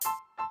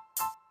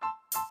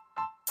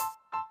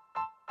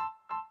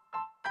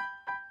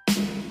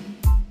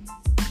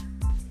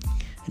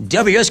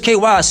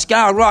WSKY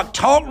Sky Rock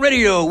Talk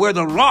Radio, where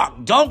the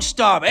rock don't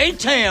stop.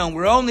 A-Town,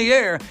 we're on the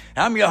air.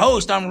 I'm your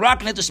host. I'm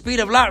rocking at the speed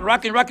of light.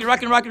 Rocking,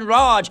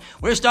 Raj.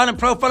 We're starting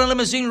profiling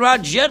limousine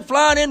ride, jet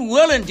flying and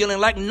wheeling, dealing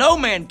like no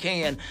man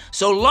can.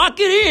 So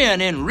lock it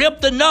in and rip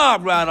the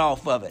knob right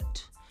off of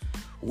it.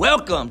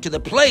 Welcome to the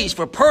place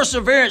for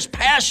perseverance,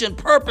 passion,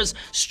 purpose,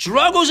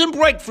 struggles, and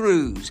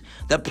breakthroughs.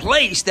 The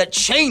place that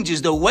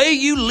changes the way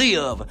you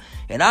live.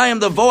 And I am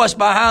the voice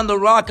behind the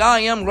rock.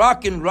 I am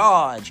Rockin'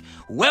 Raj.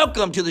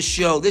 Welcome to the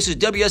show. This is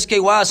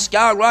WSKY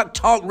Sky Rock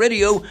Talk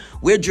Radio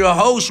with your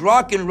host,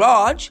 Rockin'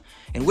 Raj.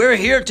 And we're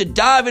here to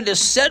dive into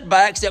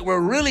setbacks that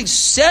were really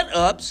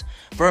setups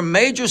for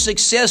major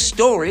success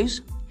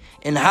stories.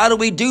 And how do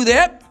we do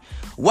that?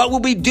 What we'll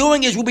be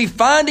doing is we'll be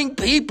finding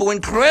people,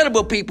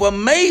 incredible people,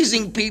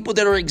 amazing people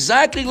that are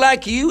exactly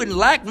like you and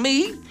like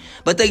me,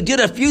 but they did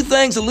a few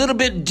things a little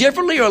bit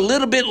differently or a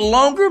little bit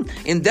longer,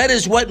 and that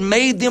is what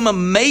made them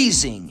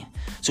amazing.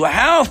 So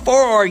how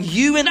far are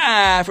you and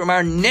I from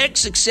our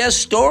next success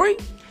story?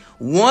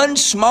 One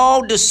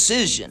small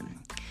decision.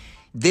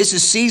 This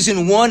is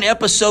season 1,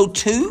 episode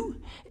 2.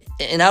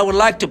 And I would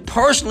like to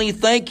personally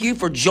thank you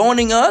for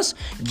joining us,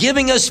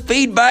 giving us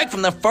feedback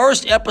from the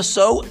first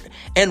episode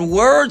and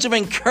words of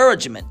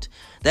encouragement.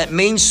 That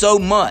means so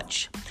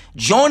much.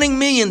 Joining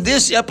me in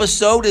this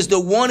episode is the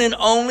one and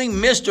only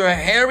Mr.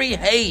 Harry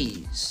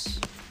Hayes.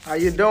 How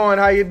you doing,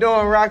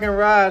 Rockin'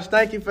 Raj?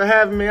 Thank you for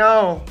having me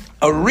on.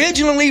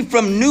 Originally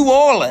from New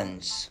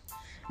Orleans,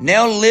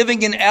 now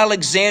living in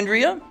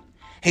Alexandria,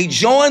 he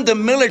joined the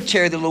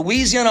military, the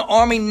Louisiana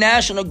Army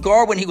National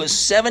Guard, when he was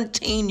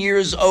 17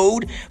 years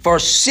old for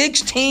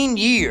 16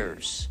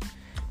 years.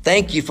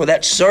 Thank you for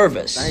that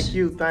service.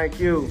 Thank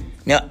you.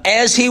 Now,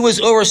 as he was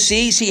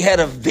overseas, he had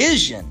a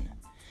vision,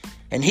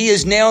 and he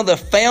is now the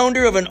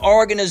founder of an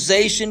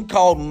organization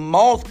called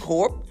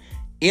MothCorp,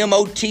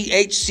 MothCorp.org,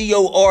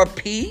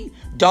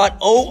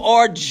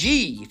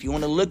 if you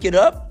want to look it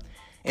up.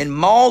 And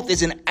Moth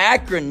is an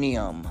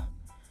acronym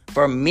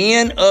for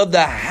Men of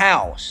the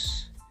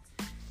House.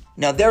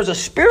 Now, there's a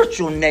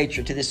spiritual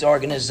nature to this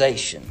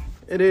organization.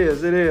 It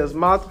is.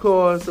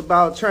 MothCorp is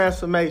about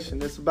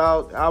transformation. It's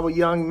about our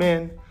young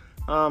men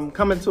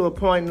coming to a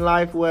point in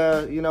life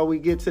where, we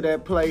get to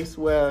that place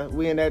where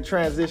we're in that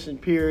transition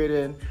period,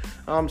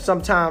 and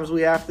sometimes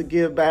we have to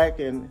give back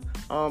and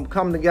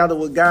come together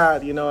with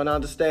God, and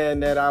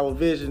understand that our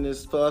vision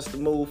is for us to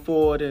move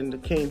forward and to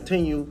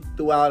continue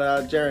throughout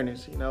our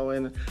journeys,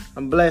 and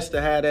I'm blessed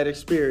to have that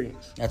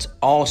experience. That's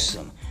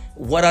awesome.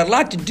 What I'd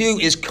like to do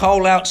is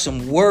call out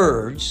some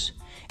words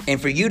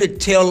and for you to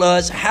tell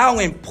us how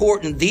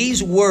important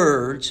these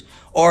words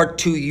are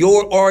to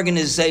your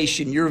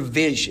organization, your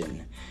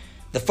vision.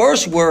 The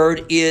first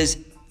word is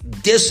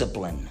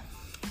discipline.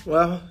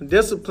 Well,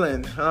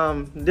 discipline.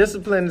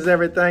 Discipline is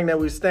everything that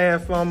we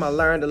stand from. I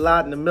learned a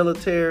lot in the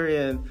military,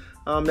 and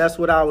that's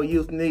what our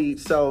youth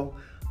needs. So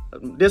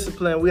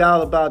discipline, we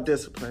all about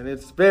discipline.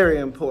 It's very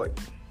important.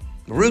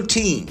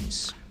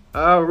 Routines.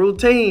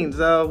 Routines.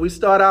 We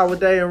start our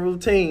day in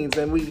routines,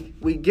 and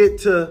we get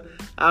to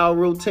our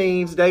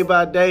routines day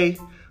by day,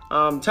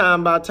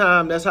 time by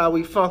time. That's how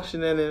we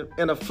function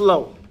in a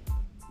flow.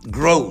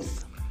 Growth.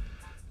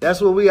 That's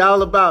what we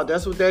all about.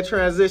 That's what that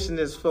transition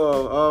is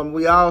for.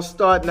 We all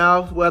starting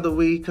out, whether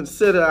we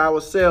consider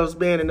ourselves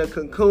being in a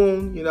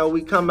cocoon,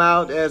 we come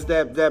out as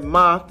that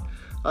moth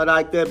or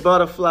like that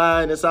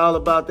butterfly, and it's all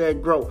about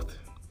that growth.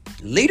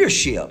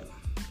 Leadership.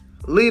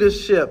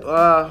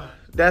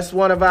 That's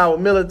one of our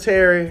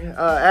military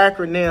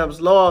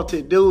acronyms: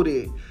 loyalty,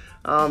 duty,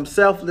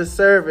 selfless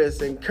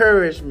service,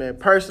 encouragement,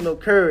 personal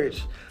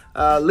courage.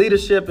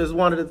 Leadership is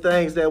one of the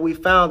things that we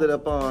founded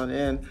upon.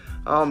 And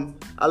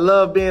I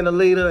love being a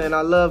leader, and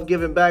I love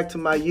giving back to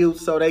my youth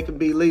so they can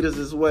be leaders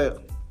as well.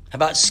 How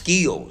about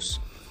skills?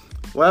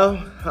 Well,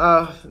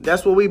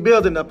 that's what we're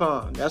building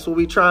upon. That's what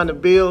we're trying to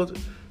build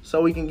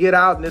so we can get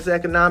out in this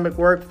economic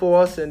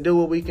workforce and do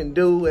what we can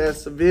do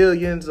as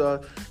civilians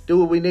or do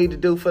what we need to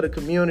do for the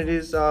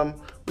communities. We're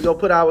going to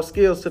put our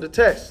skills to the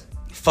test.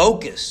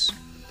 Focus.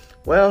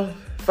 Well,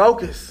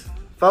 focus.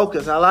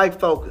 I like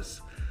focus.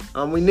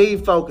 We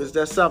need focus.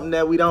 That's something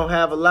that we don't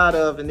have a lot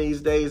of in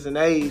these days and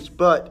age.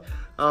 But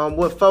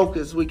with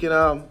focus, we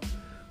can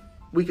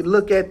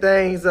look at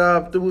things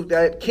through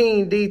that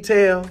keen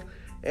detail,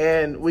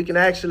 and we can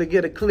actually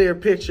get a clear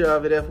picture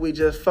of it if we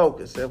just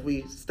focus. If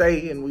we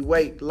stay and we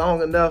wait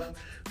long enough,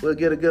 we'll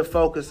get a good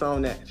focus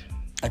on that.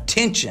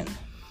 Attention,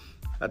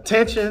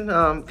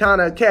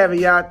 kind of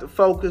caveat to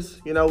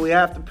focus. We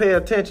have to pay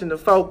attention to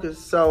focus.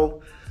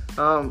 So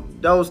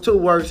those two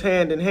works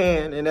hand in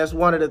hand, and that's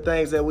one of the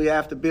things that we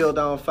have to build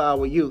on for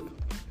our youth.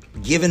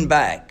 Giving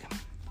back.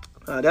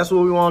 That's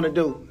what we want to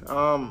do.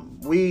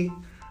 We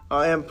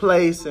are in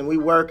place, and we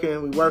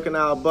working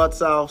our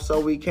butts off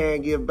so we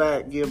can give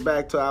back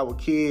to our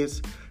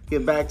kids,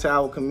 give back to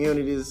our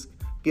communities,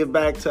 give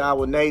back to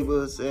our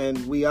neighbors,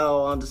 and we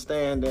all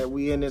understand that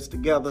we in this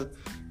together,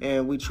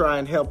 and we try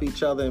and help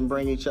each other and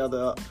bring each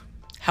other up.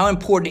 How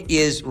important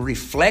is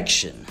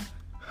reflection?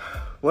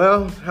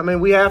 Well,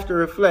 we have to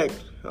reflect.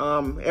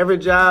 Every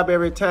job,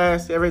 every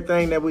task,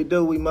 everything that we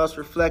do, we must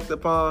reflect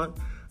upon.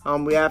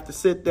 We have to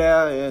sit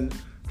there and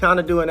kind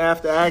of do an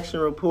after-action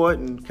report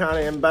and kind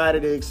of embody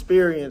the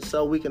experience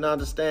so we can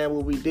understand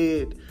what we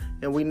did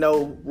and we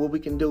know what we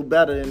can do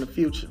better in the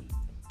future.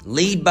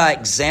 Lead by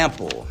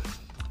example.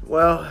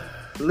 Well,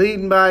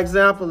 leading by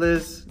example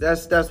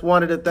that's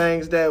one of the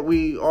things that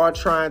we are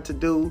trying to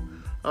do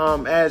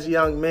as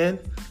young men.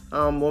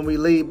 When we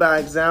lead by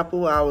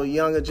example, our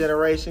younger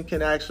generation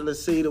can actually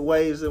see the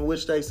ways in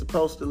which they're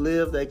supposed to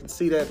live. They can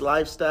see that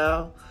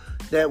lifestyle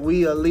that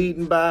we are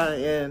leading by,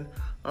 and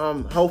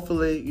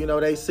hopefully,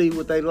 they see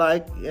what they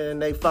like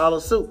and they follow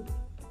suit.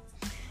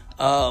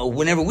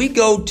 Whenever we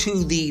go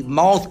to the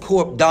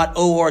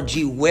mothcorp.org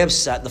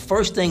website, the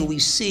first thing we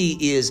see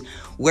is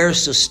where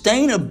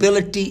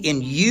sustainability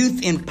and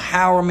youth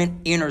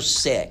empowerment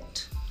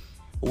intersect.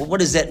 What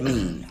does that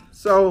mean?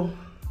 So,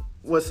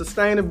 with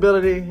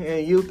sustainability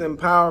and youth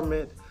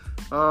empowerment,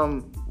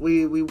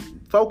 we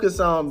focus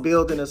on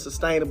building a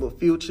sustainable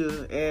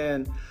future,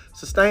 and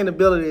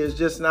sustainability is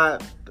just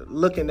not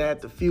looking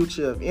at the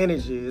future of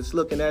energy. It's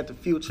looking at the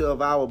future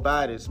of our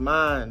bodies,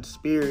 mind,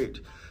 spirit,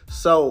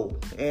 soul.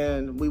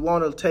 And we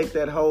want to take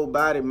that whole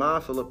body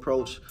mindful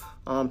approach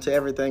to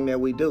everything that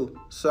we do.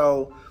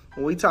 So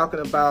when we're talking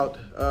about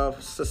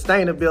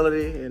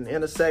sustainability and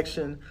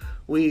intersection,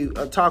 we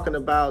are talking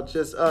about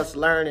just us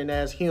learning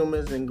as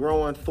humans and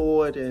growing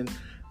forward and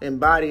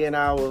embodying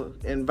our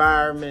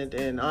environment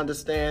and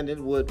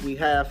understanding what we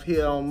have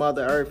here on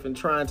Mother Earth and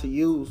trying to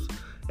use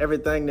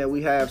everything that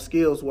we have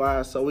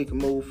skills-wise so we can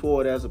move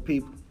forward as a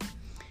people.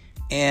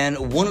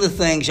 And one of the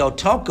things y'all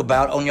talk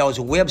about on y'all's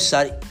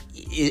website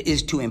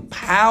is to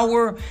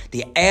empower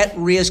the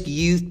at-risk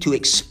youth to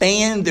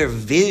expand their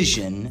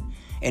vision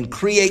and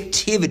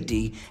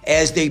creativity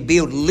as they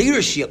build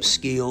leadership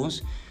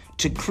skills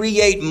to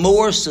create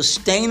more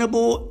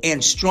sustainable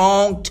and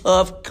strong,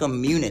 tough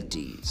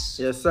communities.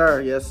 Yes,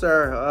 sir. Yes,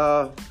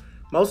 sir.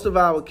 Most of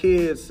our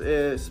kids,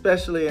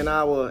 especially in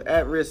our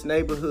at-risk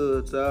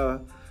neighborhoods,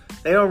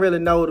 they don't really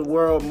know the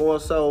world more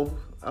so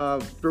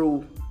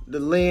through the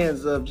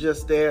lens of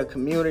just their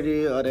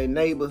community or their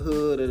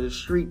neighborhood or the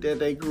street that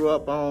they grew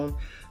up on.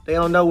 They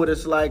don't know what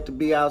it's like to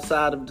be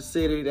outside of the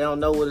city. They don't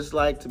know what it's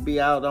like to be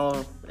out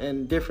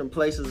in different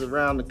places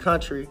around the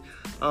country.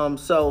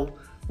 So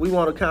we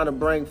want to kind of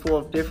bring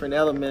forth different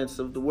elements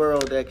of the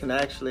world that can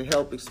actually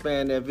help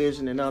expand their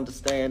vision and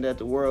understand that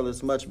the world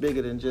is much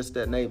bigger than just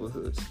their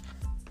neighborhoods.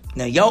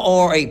 Now,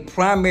 y'all are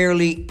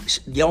primarily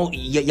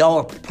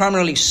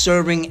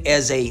serving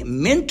as a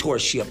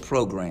mentorship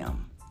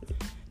program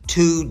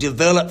to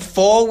develop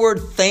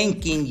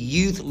forward-thinking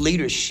youth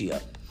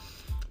leadership.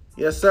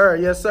 Yes, sir.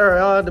 Yes,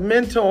 sir. The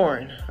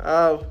mentoring.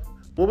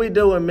 What we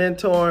do in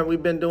mentoring,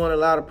 we've been doing a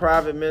lot of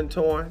private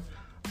mentoring.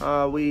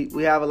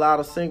 We have a lot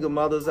of single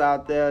mothers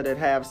out there that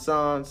have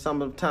sons.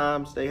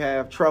 Sometimes they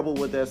have trouble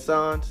with their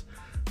sons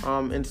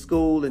in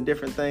school and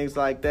different things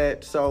like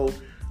that. So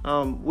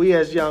we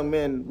as young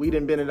men, we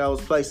done been in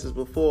those places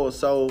before.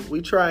 So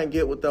we try and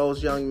get with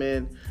those young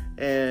men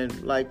and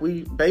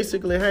we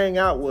basically hang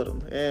out with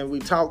them and we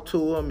talk to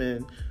them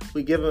and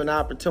we give them an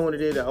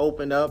opportunity to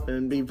open up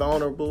and be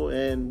vulnerable,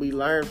 and we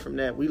learn from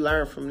that. We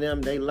learn from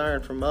them, they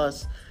learn from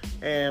us,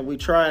 and we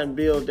try and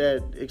build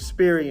that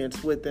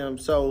experience with them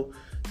so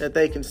that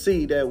they can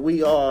see that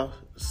we are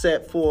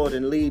set forward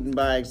and leading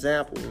by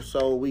example.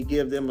 So we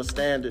give them a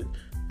standard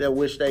that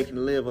which they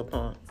can live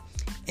upon.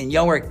 And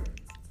y'all are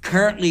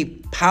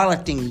currently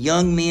piloting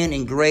young men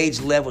in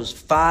grades levels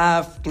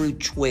 5 through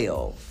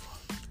 12.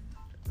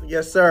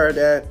 Yes, sir.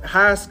 That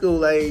high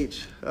school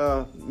age,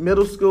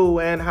 middle school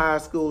and high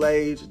school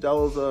age,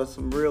 those are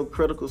some real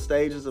critical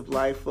stages of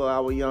life for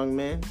our young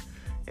men.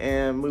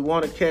 And we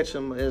want to catch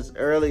them as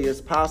early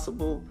as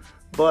possible.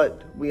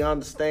 But we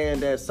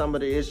understand that some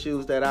of the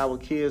issues that our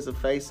kids are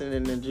facing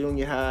in the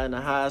junior high and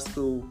the high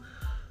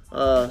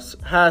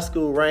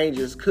school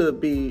ranges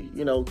could be,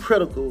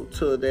 critical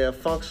to their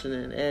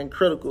functioning and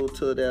critical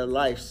to their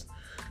lives.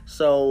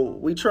 So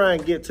we try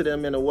and get to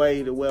them in a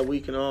way to where we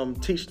can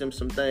teach them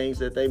some things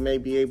that they may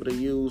be able to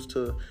use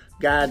to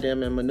guide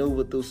them and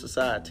maneuver through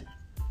society.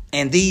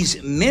 And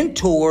these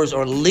mentors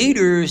are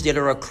leaders that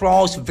are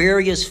across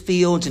various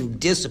fields and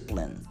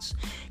disciplines.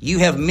 You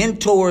have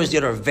mentors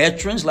that are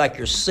veterans like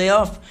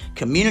yourself,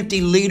 community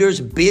leaders,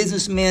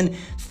 businessmen,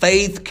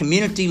 faith,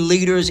 community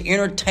leaders,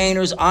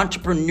 entertainers,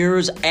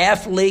 entrepreneurs,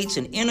 athletes,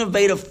 and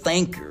innovative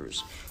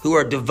thinkers who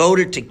are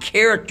devoted to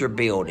character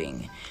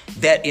building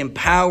that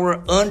empower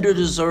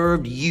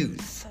underdeserved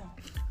youth.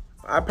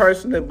 I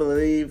personally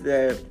believe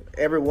that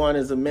everyone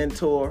is a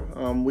mentor.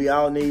 We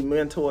all need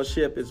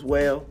mentorship as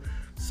well.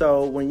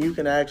 So when you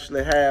can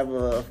actually have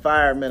a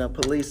fireman, a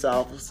police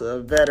officer, a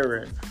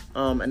veteran,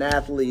 an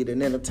athlete,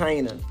 an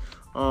entertainer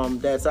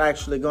that's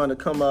actually going to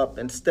come up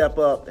and step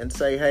up and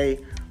say, hey,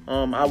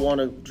 I want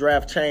to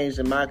draft change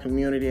in my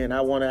community and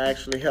I want to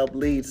actually help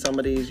lead some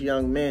of these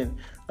young men,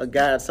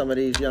 guide some of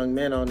these young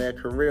men on their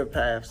career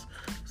paths.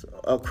 So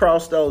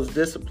across those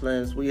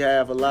disciplines, we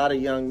have a lot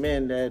of young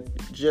men that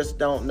just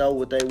don't know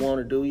what they want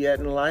to do yet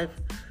in life.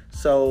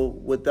 So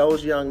with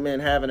those young men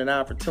having an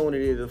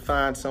opportunity to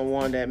find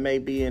someone that may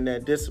be in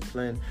that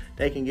discipline,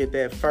 they can get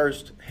that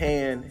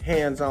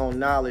hands-on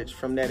knowledge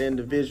from that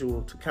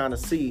individual to kind of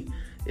see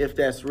if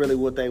that's really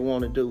what they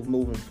want to do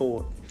moving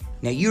forward.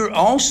 Now, you're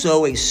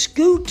also a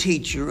school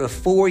teacher of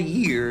 4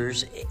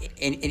 years,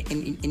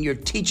 and you're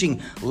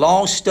teaching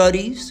law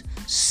studies,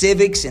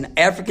 civics, and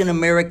African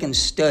American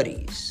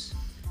studies.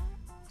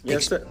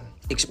 Yes, sir.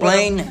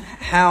 Explain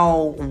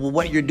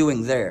what you're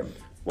doing there.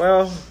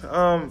 Well,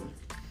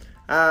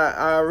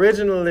 I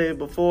originally,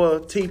 before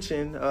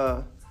teaching,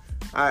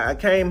 I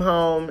came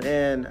home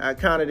and I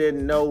kind of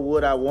didn't know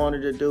what I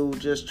wanted to do,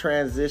 just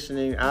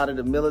transitioning out of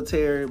the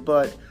military,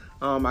 but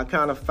I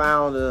kind of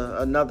found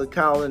another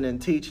calling in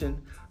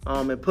teaching.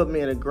 It put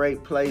me in a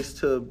great place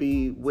to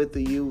be with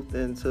the youth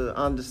and to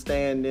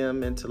understand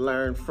them and to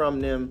learn from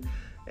them.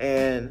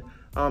 And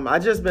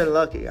I've just been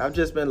lucky.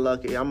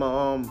 I'm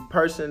a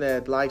person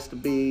that likes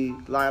to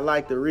I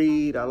like to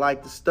read, I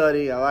like to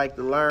study, I like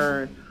to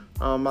learn.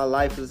 My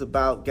life is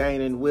about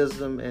gaining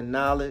wisdom and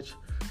knowledge.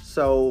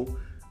 So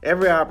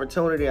every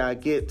opportunity I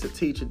get to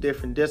teach a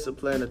different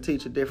discipline, to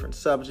teach a different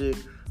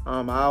subject,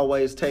 I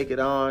always take it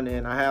on,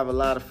 and I have a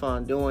lot of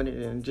fun doing it.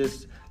 And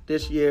just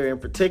this year in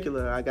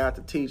particular, I got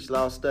to teach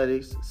law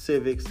studies,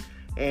 civics,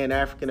 and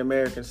African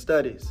American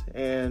studies.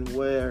 And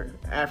where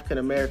African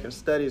American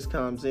studies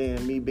comes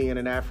in, me being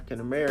an African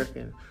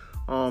American,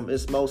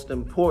 it's most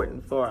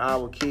important for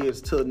our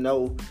kids to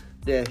know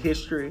their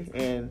history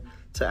and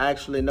to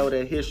actually know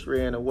their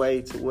history in a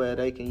way to where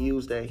they can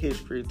use that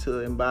history to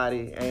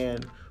embody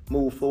and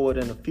move forward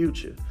in the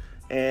future.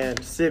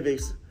 And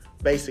civics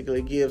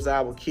basically gives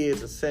our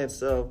kids a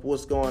sense of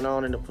what's going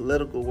on in the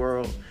political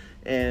world.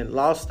 And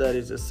law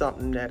studies is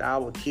something that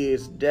our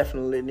kids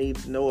definitely need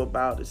to know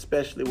about,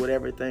 especially with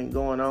everything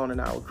going on in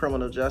our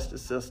criminal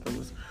justice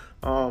systems.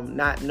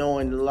 Not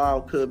knowing the law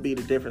could be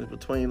the difference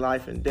between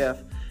life and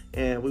death.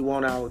 And we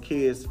want our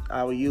kids,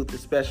 our youth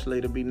especially,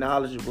 to be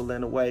knowledgeable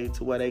in a way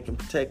to where they can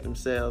protect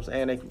themselves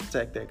and they can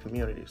protect their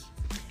communities.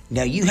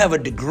 Now, you have a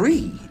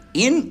degree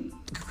in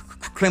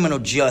criminal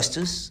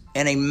justice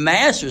and a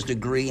master's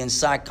degree in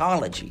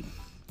psychology.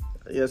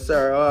 Yes,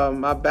 sir.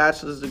 My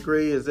bachelor's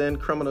degree is in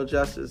criminal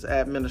justice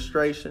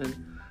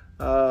administration.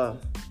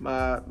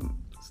 My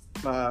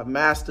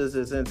master's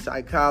is in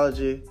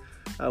psychology.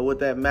 With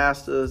that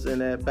master's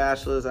and that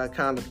bachelor's, I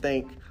kind of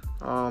think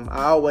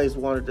I always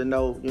wanted to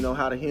know,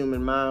 how the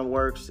human mind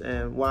works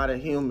and why the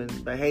human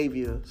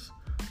behaviors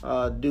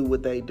do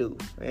what they do.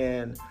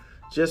 And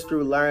just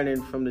through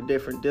learning from the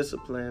different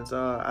disciplines,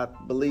 I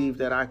believe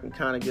that I can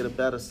kind of get a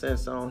better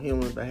sense on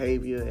human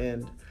behavior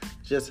and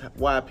just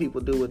why people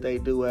do what they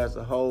do as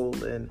a whole,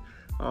 and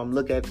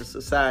look at the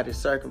society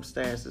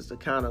circumstances to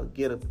kind of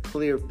get a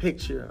clear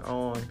picture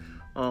on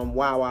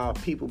why our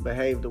people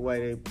behave the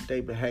way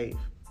they behave.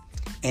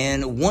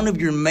 And one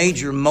of your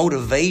major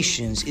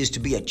motivations is to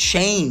be a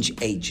change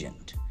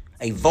agent,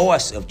 a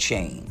voice of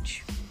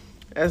change.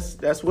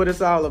 That's what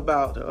it's all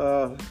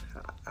about.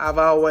 I've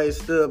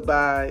always stood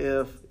by,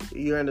 if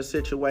you're in a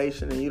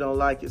situation and you don't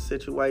like your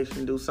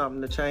situation, do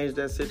something to change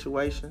that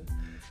situation.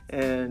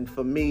 And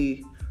for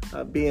me,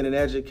 being an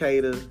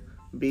educator,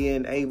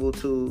 being able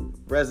to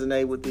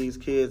resonate with these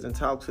kids and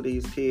talk to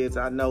these kids,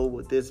 I know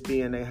with this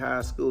being a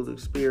high school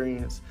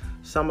experience,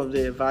 some of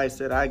the advice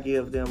that I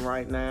give them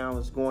right now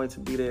is going to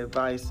be the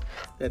advice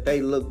that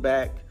they look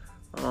back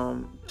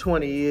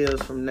 20 years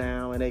from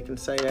now and they can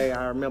say, hey,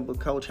 I remember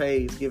Coach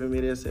Hayes giving me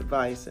this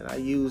advice and I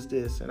used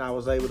this and I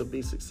was able to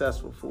be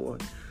successful for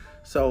it.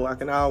 So I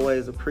can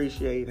always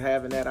appreciate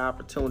having that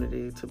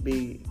opportunity to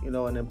be,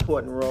 an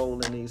important role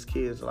in these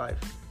kids' life.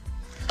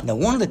 Now,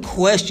 one of the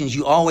questions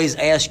you always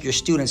ask your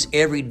students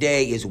every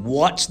day is,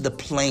 what's the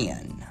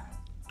plan?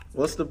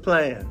 What's the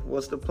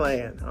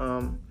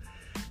plan?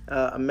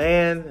 A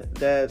man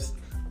that's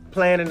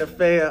planning to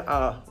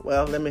fail,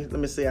 let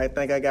me see. I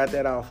think I got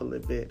that off a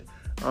little bit.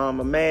 A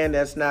man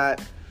that's not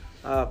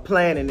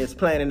planning is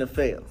planning to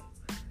fail.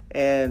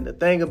 And the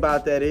thing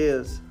about that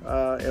is,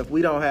 if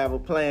we don't have a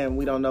plan,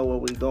 we don't know where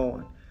we're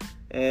going.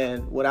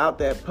 And without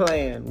that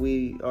plan,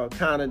 we are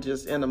kind of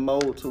just in a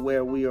mode to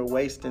where we are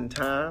wasting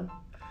time.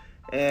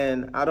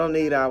 And I don't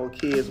need our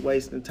kids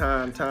wasting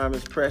time. Time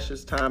is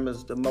precious. Time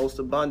is the most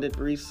abundant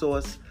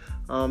resource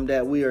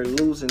that we are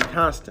losing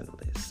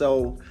constantly.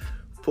 So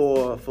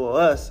for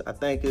us, I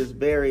think it's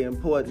very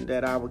important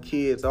that our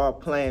kids are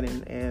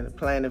planning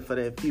for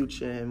their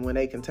future. And when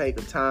they can take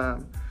the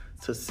time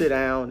to sit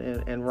down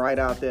and write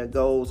out their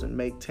goals and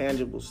make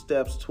tangible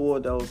steps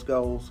toward those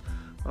goals,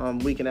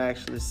 we can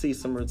actually see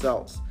some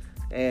results.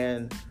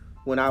 And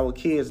when our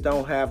kids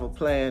don't have a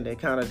plan, they're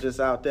kind of just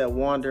out there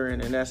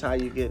wandering, and that's how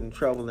you get in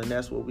trouble, and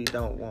that's what we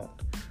don't want.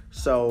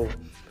 So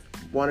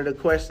one of the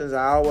questions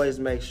I always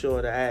make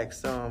sure to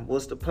ask,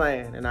 what's the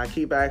plan? And I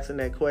keep asking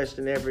that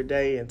question every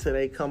day until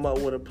they come up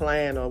with a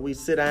plan, or we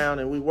sit down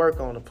and we work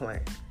on a plan.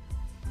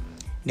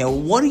 Now,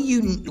 one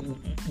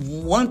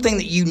thing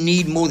that you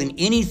need more than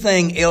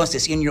anything else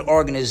that's in your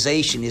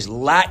organization is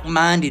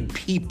like-minded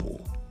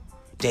people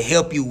to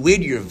help you with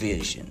your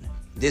vision,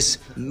 this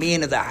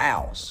men of the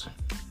house.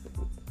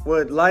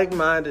 with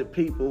like-minded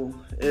people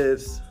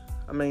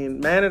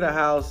Man of the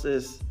House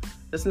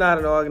it's not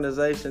an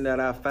organization that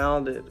I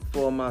founded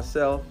for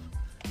myself.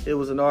 It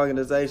was an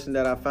organization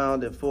that I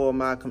founded for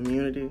my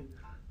community.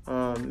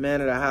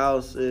 Man of the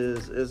House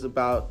is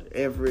about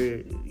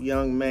every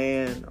young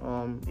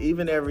man,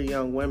 even every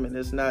young woman.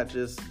 It's not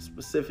just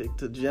specific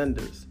to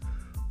genders.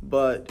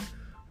 But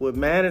with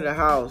Man of the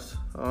House,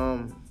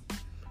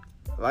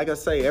 like I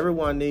say,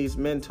 everyone needs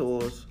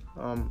mentors.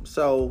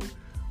 So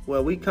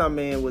where we come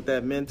in with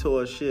that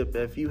mentorship,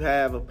 if you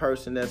have a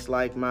person that's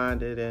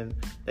like-minded and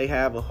they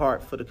have a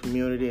heart for the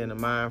community and a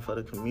mind for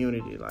the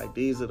community, like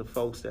these are the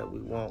folks that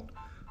we want.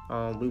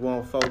 We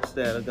want folks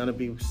that are going to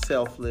be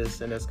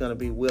selfless and that's going to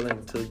be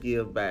willing to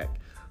give back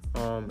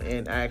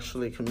and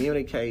actually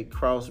communicate,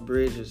 cross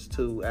bridges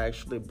to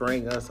actually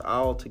bring us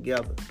all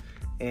together.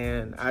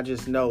 And I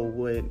just know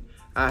when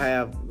I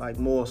have like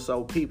more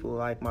so people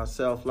like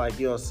myself, like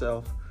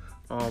yourself,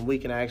 we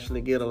can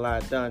actually get a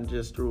lot done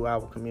just through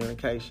our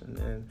communication.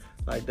 And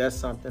like that's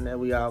something that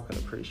we all can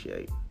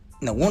appreciate.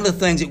 Now, one of the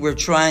things that we're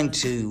trying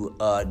to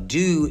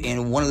do,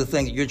 and one of the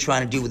things that you're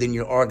trying to do within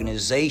your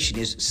organization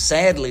is,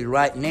 sadly,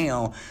 right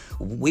now,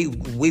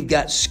 we've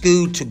got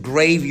school to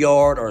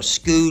graveyard or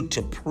school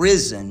to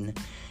prison.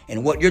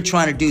 And what you're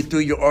trying to do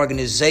through your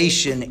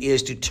organization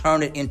is to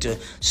turn it into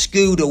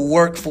school to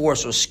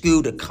workforce or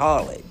school to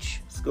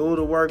college. School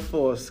to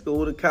workforce,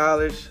 school to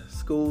college,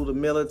 school to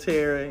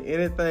military,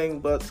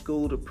 anything but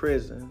school to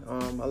prison.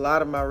 A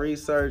lot of my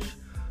research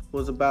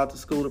was about the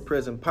school to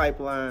prison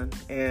pipeline,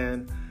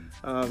 and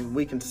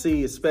we can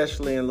see,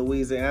 especially in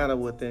Louisiana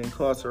with the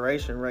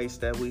incarceration rates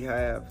that we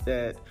have,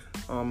 that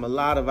a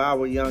lot of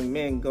our young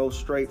men go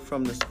straight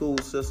from the school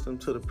system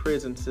to the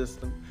prison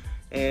system.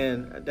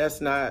 And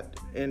that's not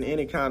in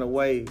any kind of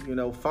way,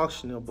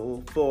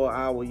 functionable for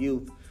our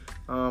youth.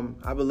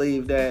 I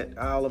believe that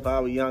all of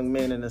our young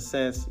men, in a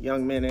sense,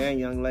 young men and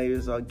young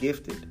ladies, are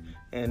gifted.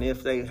 And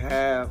if they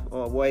have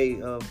a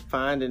way of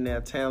finding their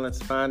talents,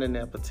 finding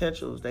their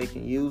potentials, they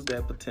can use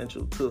that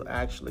potential to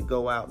actually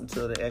go out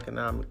into the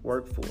economic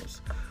workforce.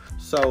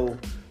 So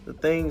the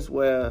things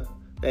where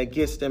that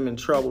gets them in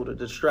trouble, the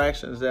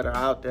distractions that are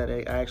out there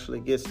that actually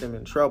gets them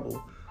in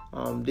trouble,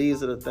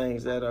 these are the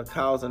things that are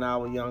causing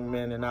our young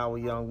men and our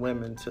young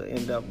women to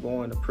end up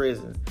going to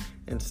prison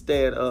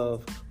instead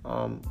of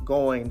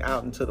going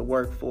out into the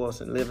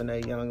workforce and living their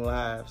young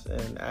lives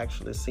and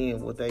actually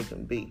seeing what they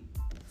can be.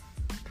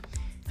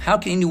 How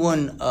can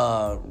anyone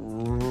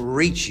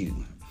reach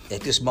you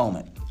at this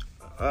moment?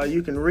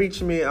 You can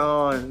reach me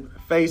on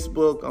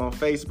Facebook. On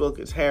Facebook,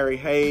 it's Harry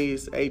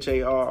Hayes,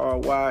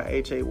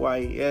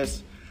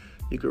 HarryHayes.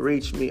 You can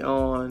reach me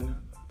on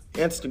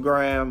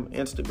Instagram.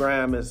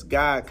 Instagram is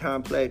God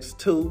Complex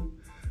 2.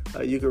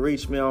 You can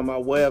reach me on my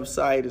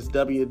website. It's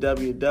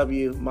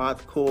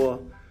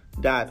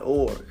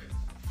www.mothcorps.org.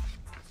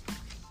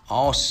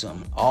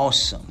 Awesome.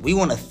 We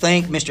want to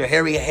thank Mr.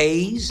 Harry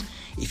Hayes.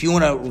 If you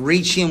want to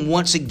reach him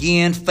once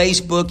again,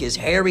 Facebook is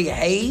Harry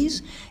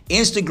Hayes.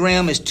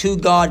 Instagram is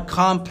 2God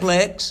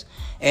Complex.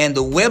 And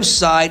the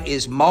website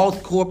is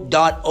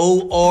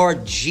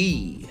mothcorp.org.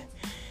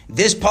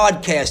 This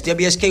podcast,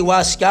 WSKY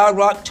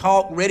Skyrock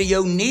Talk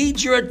Radio,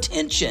 needs your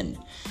attention.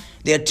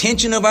 The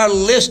attention of our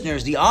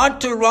listeners, the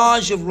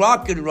entourage of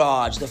Rocket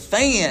Raj, the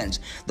fans,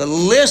 the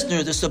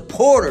listeners, the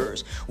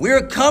supporters.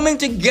 We're coming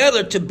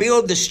together to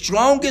build the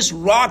strongest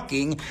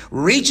rocking,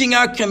 reaching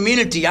our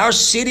community, our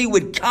city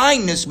with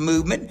kindness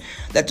movement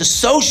that the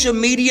social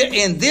media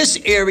in this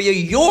area,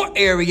 your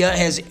area,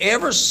 has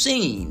ever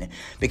seen.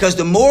 Because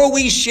the more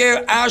we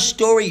share our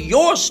story,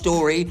 your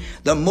story,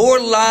 the more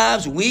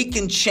lives we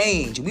can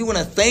change. We want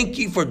to thank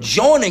you for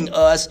joining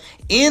us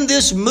in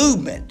this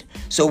movement.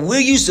 So will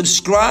you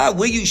subscribe?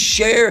 Will you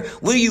share?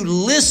 Will you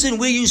listen?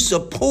 Will you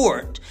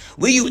support?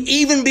 Will you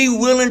even be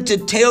willing to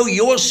tell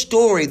your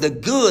story, the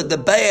good, the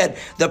bad,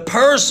 the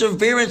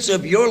perseverance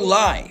of your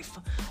life?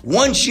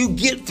 Once you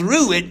get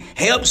through it,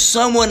 help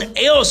someone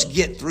else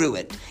get through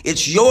it.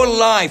 It's your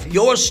life,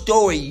 your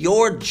story,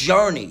 your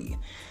journey.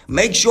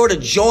 Make sure to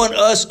join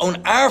us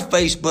on our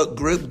Facebook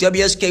group,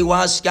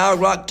 WSKY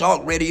Skyrock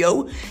Talk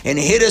Radio, and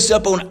hit us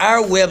up on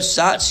our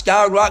website,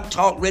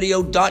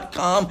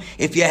 skyrocktalkradio.com,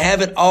 if you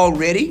haven't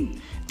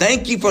already.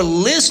 Thank you for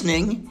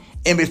listening.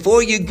 And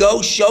before you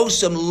go, show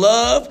some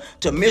love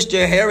to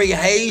Mr. Harry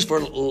Hayes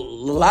for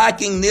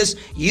liking this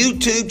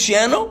YouTube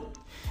channel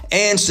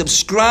and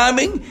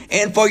subscribing,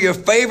 and for your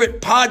favorite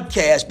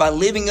podcast by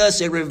leaving us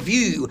a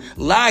review.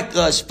 Like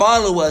us,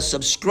 follow us,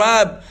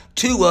 subscribe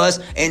to us,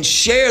 and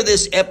share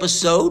this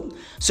episode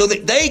so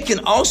that they can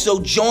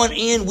also join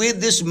in with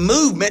this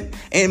movement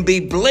and be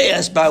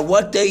blessed by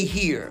what they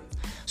hear.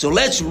 So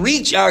let's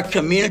reach our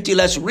community,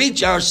 let's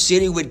reach our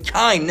city with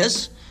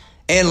kindness,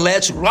 and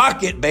let's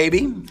rock it,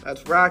 baby.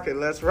 Let's rock it.